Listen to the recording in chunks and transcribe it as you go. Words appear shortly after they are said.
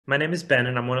My name is Ben,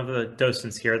 and I'm one of the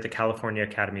docents here at the California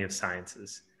Academy of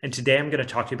Sciences. And today I'm going to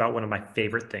talk to you about one of my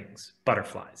favorite things,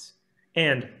 butterflies,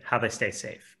 and how they stay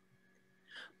safe.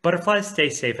 Butterflies stay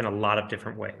safe in a lot of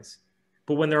different ways,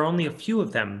 but when there are only a few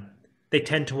of them, they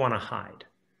tend to want to hide.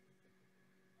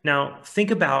 Now, think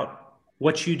about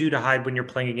what you do to hide when you're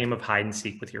playing a game of hide and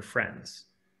seek with your friends.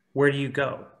 Where do you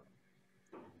go?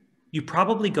 You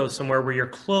probably go somewhere where your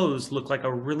clothes look like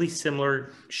a really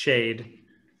similar shade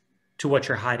to what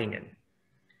you're hiding in.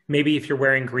 Maybe if you're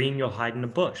wearing green, you'll hide in a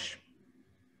bush.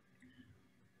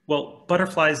 Well,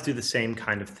 butterflies do the same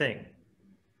kind of thing.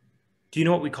 Do you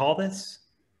know what we call this?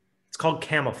 It's called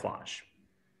camouflage.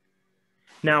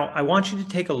 Now, I want you to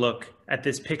take a look at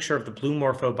this picture of the blue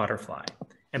Morpho butterfly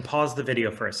and pause the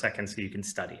video for a second so you can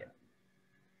study it.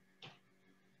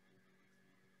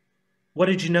 What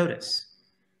did you notice?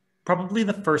 Probably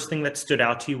the first thing that stood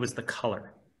out to you was the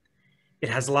color. It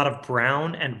has a lot of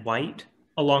brown and white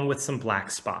along with some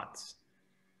black spots.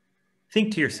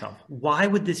 Think to yourself, why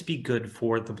would this be good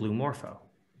for the blue Morpho?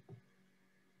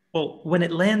 Well, when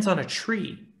it lands on a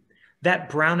tree, that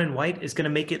brown and white is going to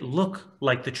make it look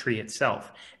like the tree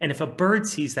itself. And if a bird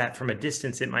sees that from a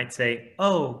distance, it might say,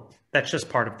 oh, that's just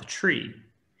part of the tree,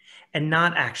 and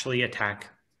not actually attack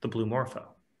the blue Morpho.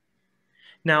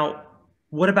 Now,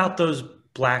 what about those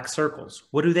black circles?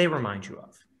 What do they remind you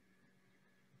of?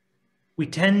 We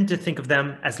tend to think of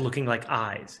them as looking like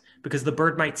eyes because the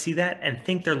bird might see that and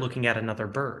think they're looking at another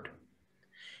bird.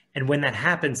 And when that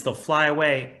happens, they'll fly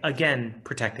away, again,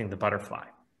 protecting the butterfly.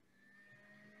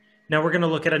 Now we're going to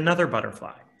look at another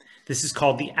butterfly. This is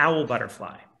called the owl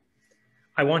butterfly.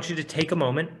 I want you to take a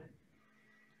moment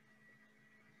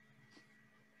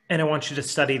and I want you to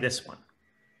study this one.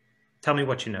 Tell me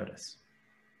what you notice.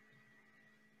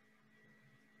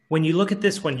 When you look at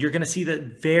this one, you're going to see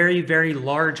that very, very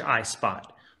large eye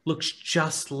spot looks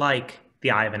just like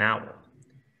the eye of an owl.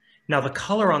 Now, the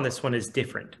color on this one is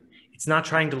different. It's not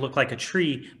trying to look like a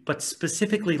tree, but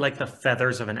specifically like the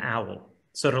feathers of an owl.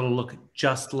 So it'll look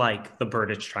just like the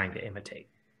bird it's trying to imitate.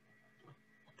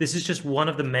 This is just one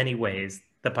of the many ways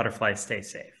that butterflies stay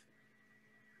safe.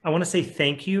 I want to say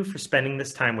thank you for spending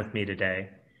this time with me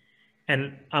today.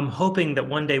 And I'm hoping that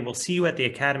one day we'll see you at the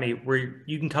Academy where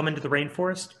you can come into the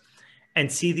rainforest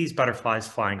and see these butterflies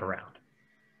flying around.